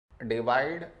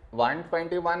divide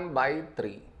 121 by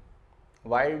 3.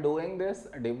 While doing this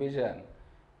division,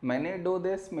 many do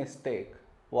this mistake.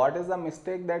 What is the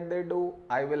mistake that they do?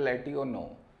 I will let you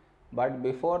know. But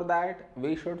before that,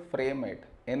 we should frame it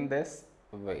in this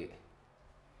way.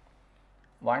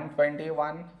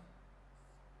 121,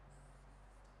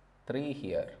 3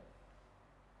 here.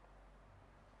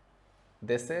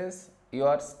 This is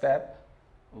your step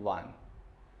 1.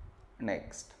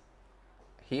 Next,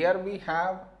 here we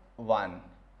have 1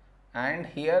 and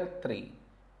here 3.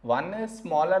 1 is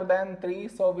smaller than 3,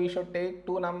 so we should take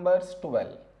two numbers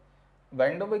 12.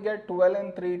 When do we get 12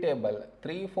 in 3 table?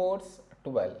 3 fours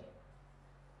 12.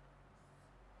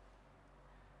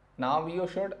 Now you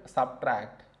should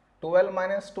subtract 12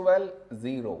 minus 12,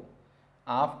 0.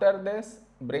 After this,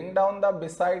 bring down the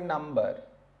beside number.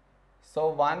 So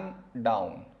 1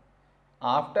 down.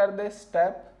 After this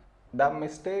step, the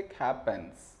mistake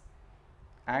happens.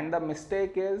 And the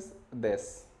mistake is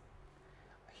this.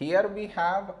 Here we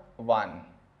have 1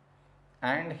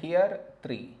 and here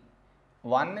 3.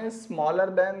 1 is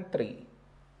smaller than 3.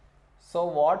 So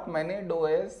what many do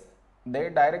is, they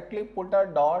directly put a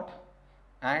dot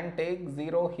and take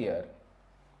 0 here,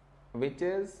 which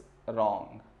is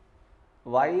wrong.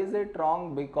 Why is it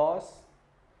wrong? Because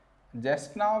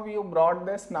just now you brought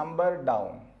this number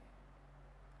down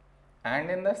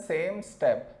and in the same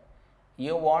step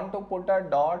you want to put a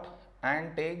dot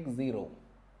and take 0,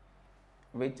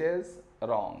 which is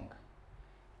wrong.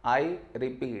 I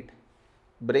repeat,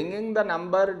 bringing the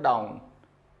number down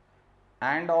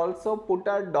and also put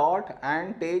a dot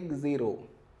and take 0.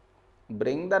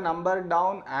 Bring the number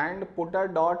down and put a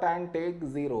dot and take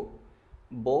 0.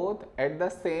 Both at the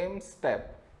same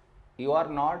step you are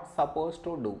not supposed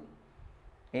to do.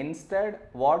 Instead,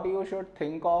 what you should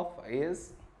think of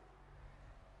is,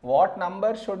 what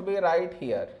number should we write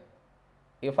here?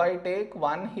 If I take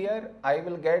 1 here, I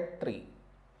will get 3.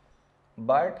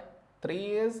 But 3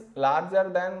 is larger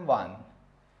than 1.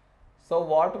 So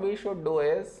what we should do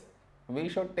is, we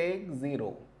should take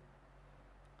 0.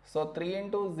 So 3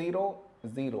 into 0,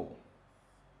 0.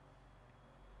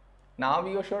 Now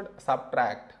you should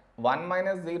subtract 1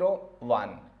 minus 0,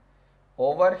 1.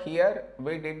 Over here,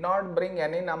 we did not bring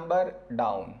any number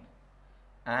down.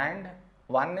 And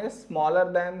 1 is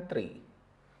smaller than 3.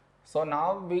 So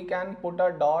now we can put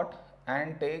a dot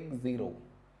and take 0.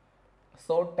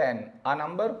 So 10. A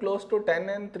number close to 10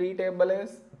 in 3 table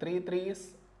is 3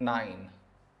 3s 9.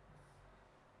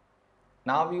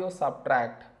 Now you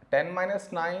subtract 10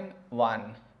 minus 9,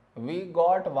 1. We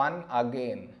got 1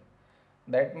 again.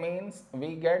 That means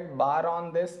we get bar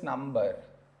on this number.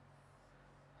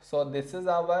 So this is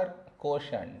our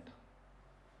quotient.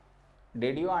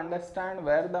 Did you understand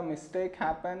where the mistake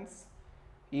happens?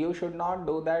 You should not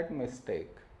do that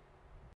mistake.